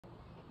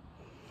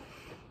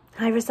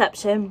Hi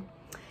reception.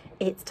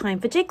 It's time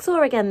for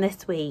Jigsaw again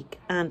this week,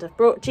 and I've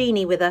brought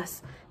Jeannie with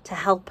us to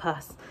help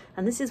us.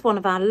 And this is one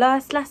of our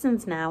last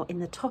lessons now in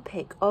the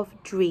topic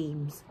of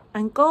dreams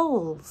and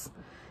goals.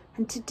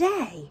 And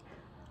today,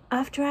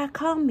 after our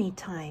Calm Me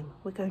time,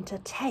 we're going to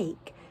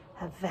take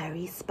a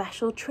very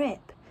special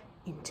trip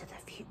into the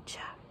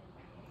future.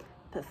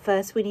 But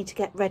first we need to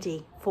get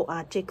ready for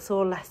our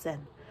Jigsaw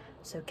lesson.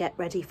 So get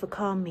ready for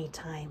Calm Me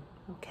time,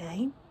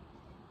 okay?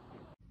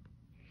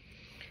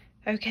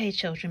 Okay,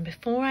 children,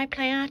 before I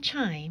play our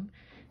chime,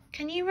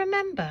 can you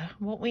remember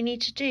what we need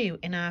to do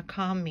in our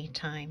Calm Me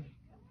time?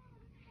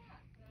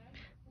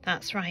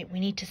 That's right, we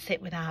need to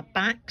sit with our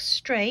back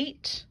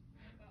straight.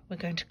 We're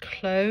going to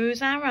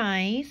close our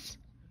eyes,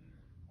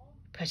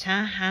 put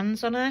our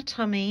hands on our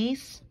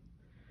tummies.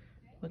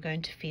 We're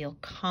going to feel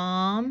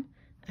calm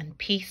and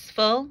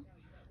peaceful,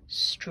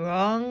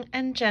 strong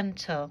and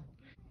gentle.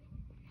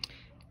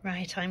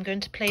 Right, I'm going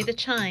to play the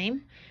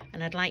chime,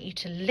 and I'd like you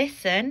to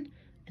listen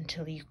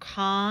until you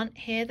can't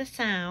hear the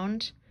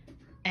sound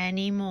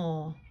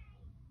anymore.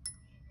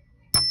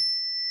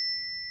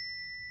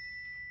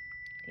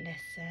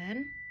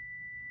 Listen.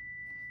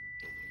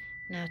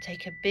 Now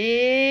take a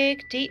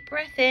big deep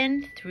breath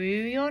in through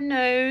your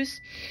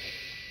nose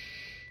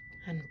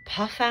and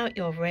puff out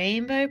your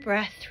rainbow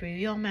breath through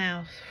your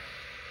mouth.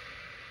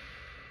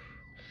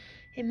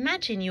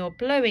 Imagine you're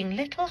blowing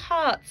little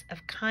hearts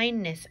of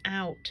kindness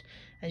out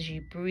as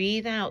you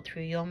breathe out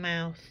through your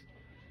mouth.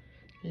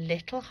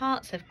 Little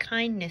hearts of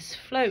kindness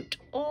float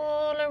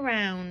all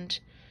around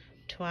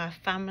to our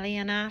family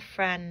and our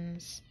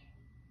friends.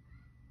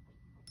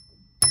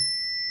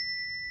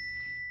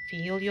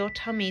 Feel your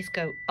tummies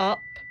go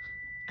up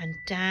and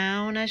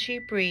down as you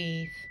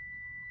breathe.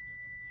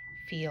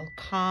 Feel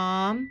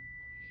calm,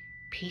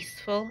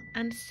 peaceful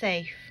and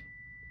safe.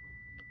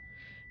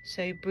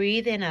 So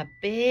breathe in a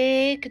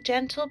big,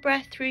 gentle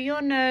breath through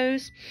your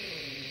nose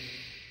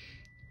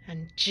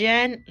and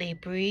gently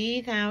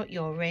breathe out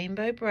your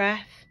rainbow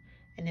breath,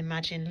 and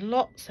imagine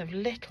lots of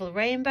little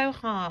rainbow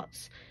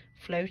hearts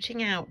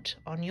floating out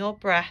on your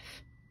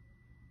breath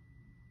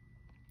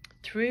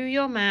through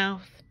your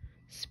mouth,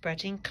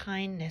 spreading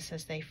kindness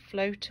as they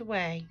float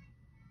away.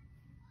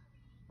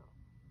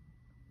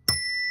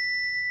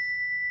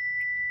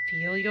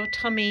 Feel your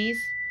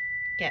tummies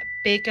get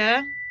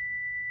bigger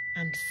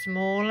and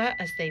smaller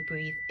as they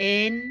breathe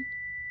in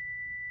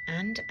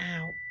and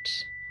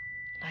out,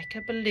 like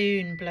a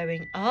balloon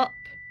blowing up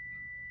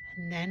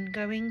and then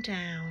going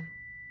down.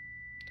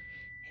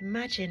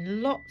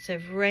 Imagine lots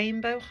of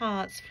rainbow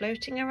hearts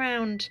floating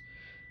around,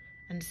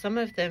 and some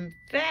of them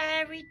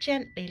very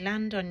gently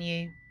land on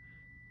you,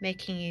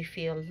 making you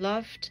feel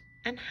loved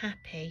and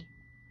happy.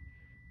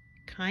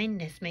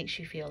 Kindness makes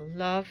you feel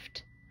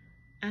loved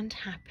and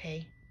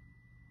happy.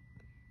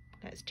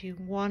 Let's do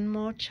one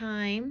more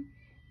chime.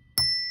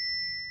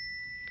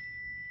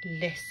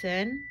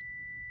 Listen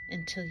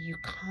until you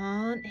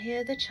can't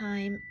hear the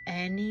chime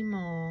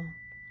anymore.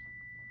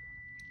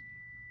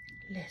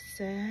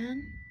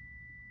 Listen.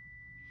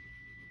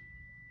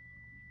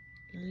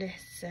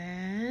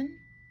 Listen.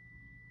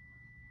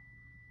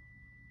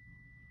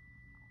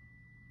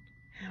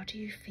 How do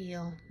you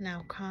feel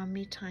now Calm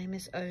Me time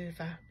is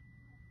over?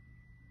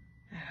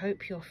 I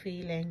hope you're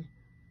feeling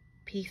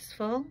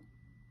peaceful,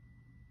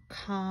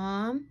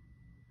 calm,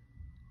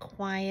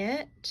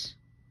 quiet,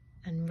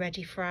 and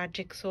ready for our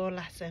Jigsaw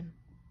lesson.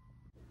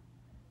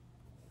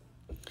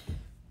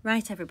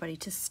 Right, everybody,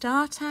 to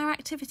start our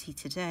activity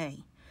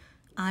today,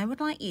 I would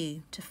like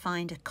you to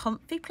find a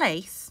comfy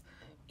place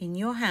in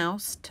your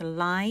house to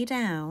lie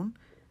down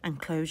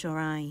and close your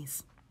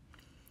eyes.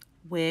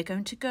 We're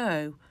going to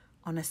go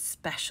on a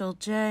special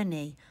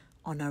journey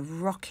on a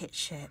rocket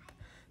ship,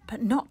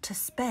 but not to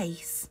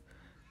space.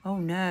 Oh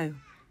no,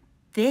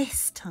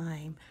 this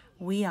time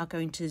we are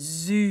going to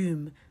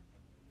zoom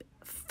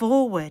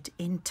forward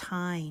in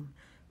time.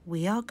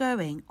 We are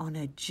going on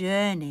a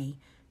journey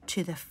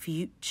to the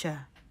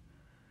future.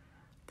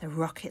 The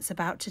rocket's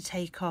about to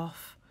take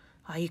off.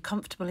 Are you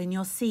comfortable in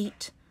your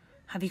seat?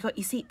 Have you got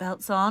your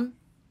seatbelts on?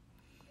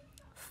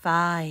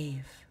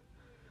 5,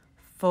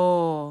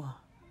 4,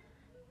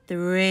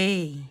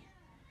 3,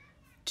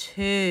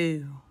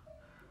 2,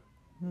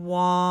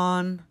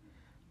 1.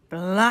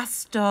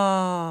 Blast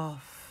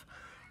off.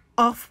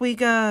 Off we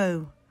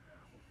go.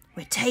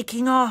 We're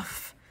taking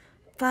off.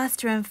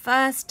 Faster and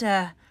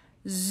faster.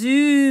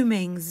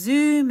 Zooming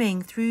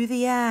through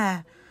the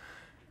air.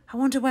 I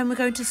wonder when we're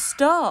going to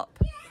stop.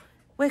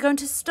 We're going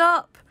to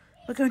stop.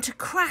 We're going to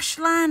crash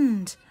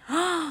land.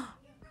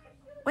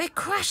 We're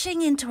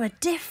crashing into a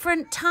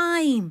different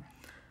time.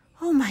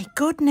 Oh my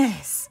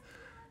goodness.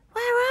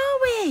 Where are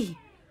we?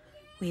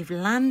 We've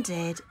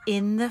landed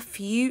in the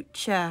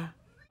future.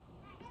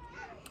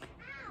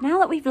 Now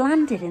that we've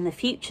landed in the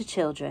future,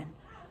 children,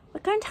 we're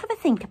going to have a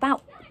think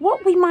about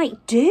what we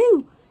might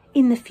do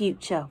in the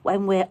future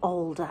when we're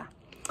older.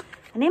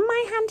 And in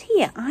my hand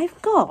here, I've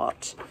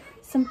got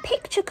some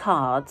picture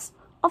cards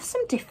of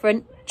some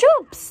different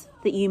jobs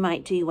that you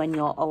might do when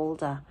you're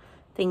older.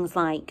 Things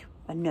like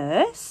a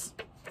nurse,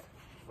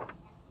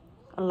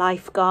 a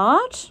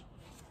lifeguard,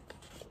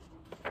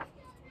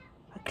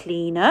 a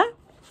cleaner,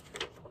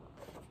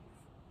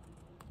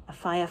 a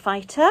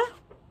firefighter,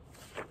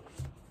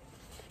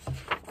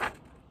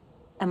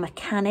 a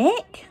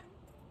mechanic,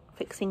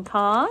 fixing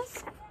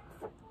cars,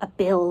 a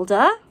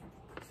builder,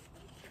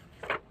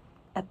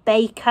 a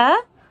baker.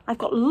 I've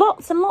got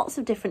lots and lots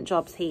of different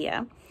jobs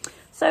here.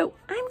 So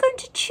I'm going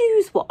to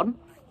choose one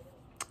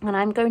and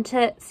I'm going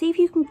to see if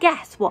you can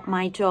guess what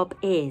my job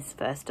is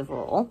first of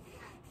all.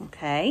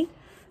 Okay,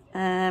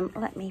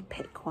 let me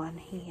pick one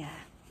here.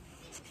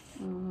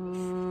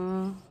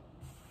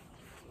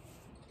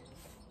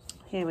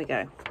 Here we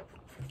go.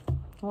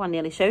 Oh, I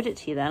nearly showed it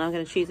to you then. I'm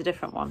going to choose a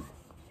different one.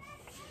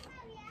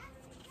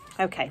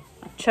 Okay,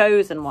 I've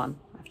chosen one.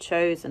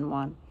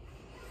 Are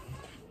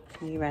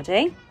you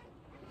ready?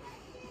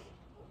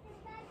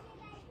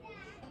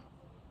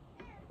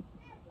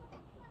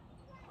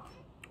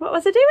 What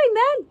was I doing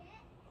then?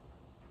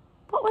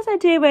 What was I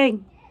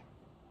doing?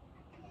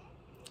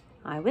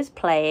 I was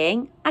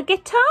playing a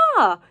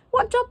guitar.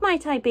 What job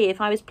might I be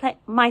if I was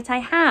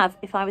have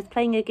if I was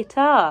playing a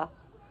guitar?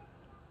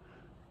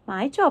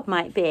 My job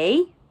might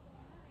be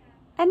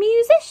a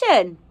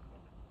musician.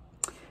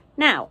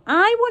 Now,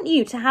 I want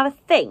you to have a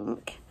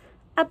think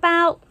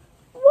about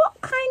what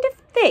kind of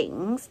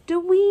things do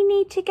we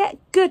need to get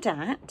good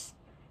at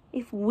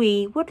if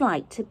we would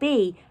like to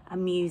be a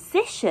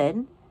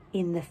musician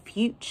in the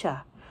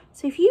future.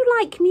 So if you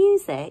like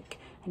music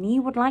and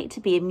you would like to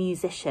be a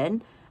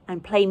musician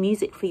and play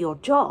music for your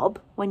job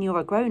when you're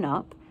a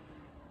grown-up,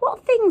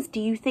 what things do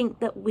you think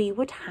that we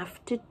would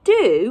have to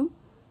do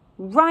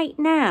right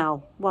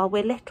now while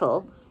we're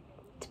little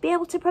to be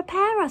able to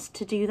prepare us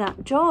to do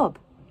that job?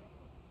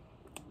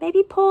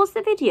 Maybe pause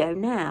the video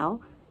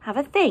now, have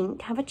a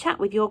think, have a chat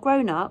with your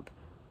grown-up,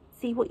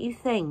 see what you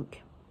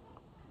think.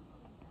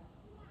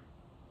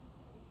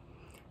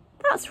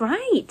 That's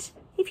right.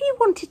 If you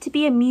wanted to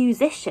be a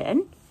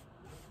musician,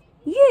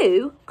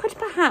 you could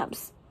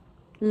perhaps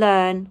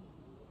learn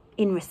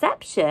in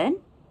reception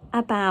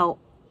about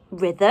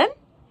rhythm,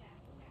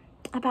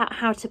 about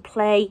how to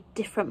play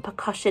different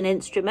percussion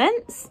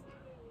instruments.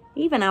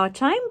 Even our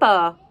chime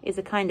bar is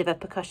a kind of a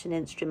percussion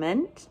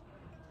instrument.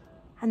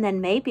 And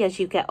then maybe as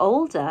you get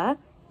older,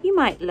 you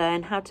might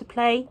learn how to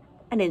play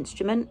an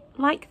instrument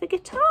like the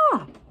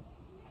guitar.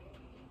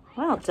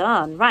 Well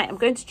done. Right, I'm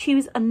going to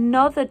choose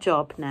another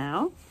job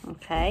now,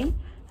 okay? And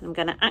I'm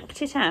going to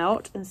act it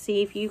out and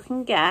see if you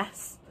can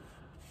guess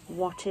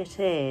what it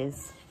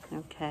is,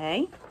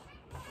 okay?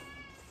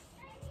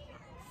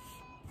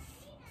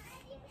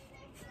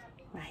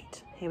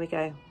 Right, here we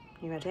go.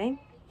 You ready?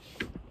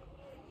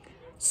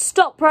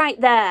 Stop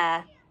right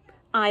there.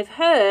 I've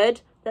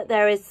heard that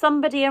there is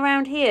somebody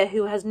around here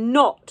who has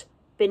not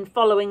been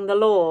following the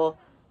law.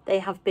 They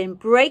have been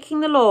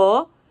breaking the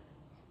law,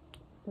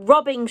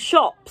 robbing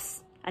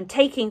shops and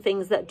taking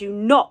things that do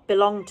not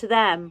belong to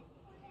them.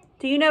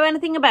 Do you know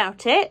anything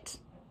about it?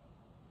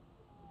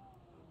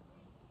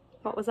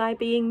 What was I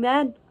being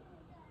then?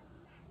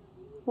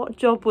 What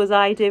job was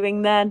I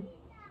doing then?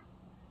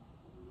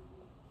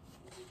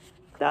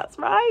 That's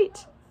right.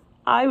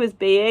 I was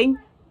being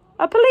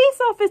a police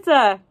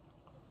officer.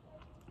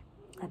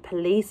 A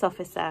police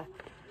officer.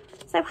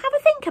 So have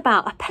a think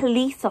about a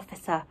police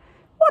officer.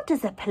 What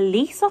does a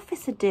police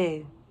officer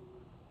do?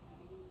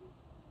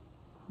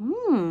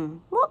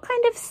 What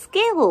kind of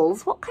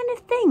skills, what kind of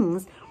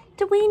things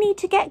do we need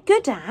to get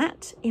good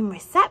at in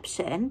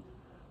reception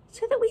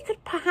so that we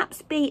could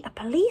perhaps be a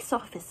police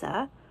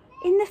officer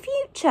in the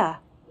future?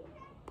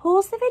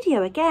 Pause the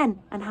video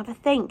again and have a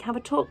think, have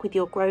a talk with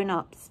your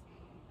grown-ups.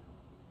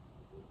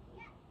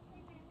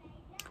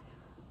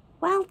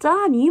 Well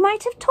done. You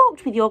might have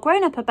talked with your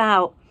grown-up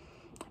about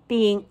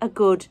being a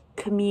good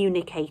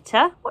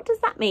communicator. What does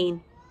that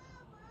mean?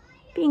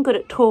 Being good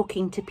at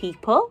talking to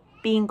people,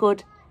 being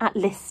good at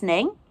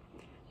listening.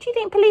 Do you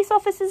think police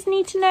officers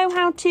need to know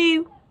how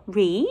to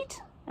read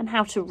and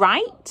how to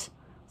write?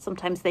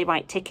 Sometimes they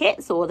write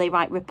tickets or they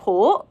write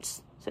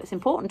reports. So it's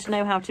important to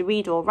know how to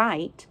read or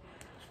write.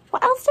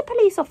 What else do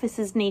police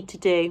officers need to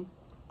do?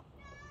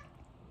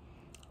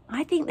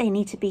 I think they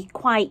need to be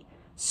quite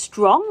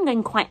strong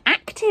and quite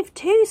active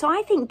too. So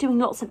I think doing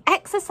lots of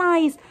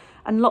exercise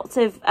and lots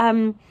of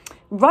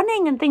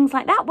running and things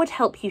like that would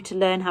help you to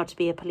learn how to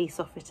be a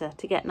police officer,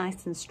 to get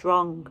nice and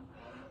strong.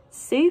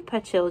 Super,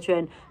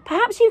 children.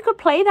 Perhaps you could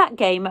play that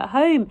game at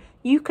home.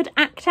 You could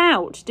act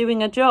out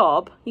doing a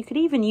job. You could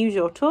even use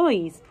your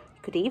toys.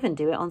 You could even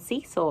do it on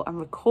Seesaw and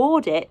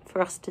record it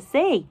for us to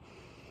see.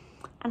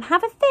 And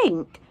have a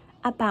think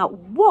about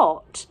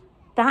what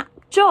that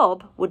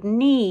job would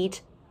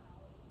need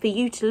for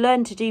you to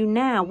learn to do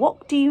now.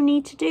 What do you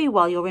need to do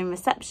while you're in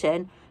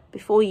reception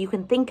before you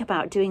can think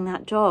about doing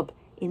that job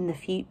in the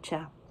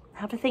future?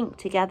 Have a think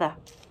together.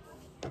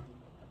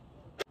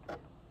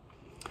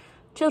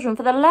 Children,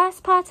 for the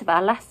last part of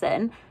our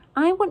lesson,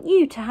 I want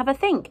you to have a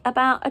think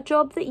about a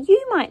job that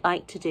you might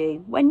like to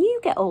do when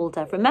you get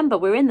older. Remember,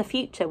 we're in the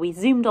future. We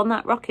zoomed on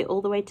that rocket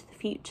all the way to the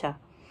future.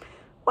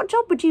 What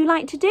job would you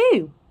like to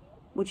do?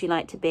 Would you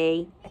like to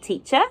be a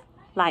teacher,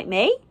 like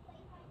me?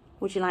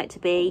 Would you like to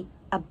be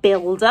a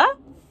builder?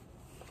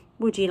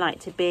 Would you like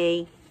to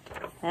be,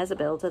 there's a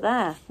builder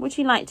there. Would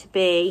you like to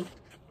be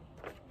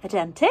a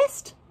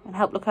dentist and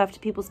help look after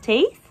people's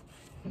teeth?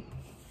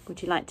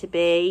 Would you like to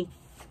be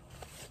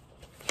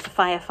a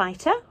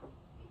firefighter,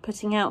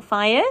 putting out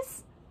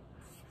fires?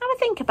 Have a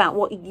think about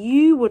what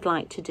you would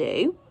like to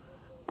do,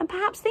 and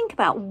perhaps think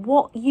about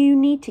what you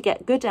need to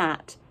get good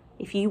at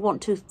if you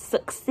want to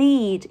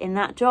succeed in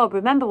that job.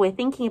 Remember, we're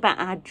thinking about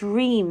our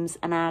dreams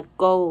and our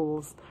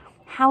goals.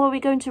 How are we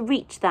going to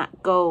reach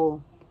that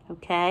goal?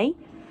 Okay?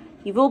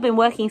 You've all been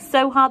working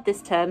so hard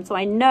this term, so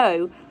I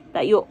know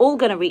that you're all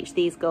going to reach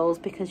these goals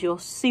because you're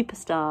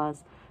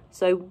superstars.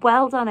 So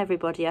well done,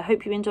 everybody. I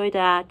hope you enjoyed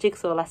our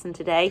jigsaw lesson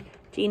today.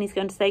 Jeannie's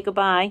going to say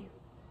goodbye.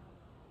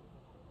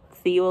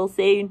 See you all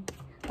soon.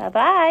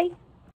 Bye-bye.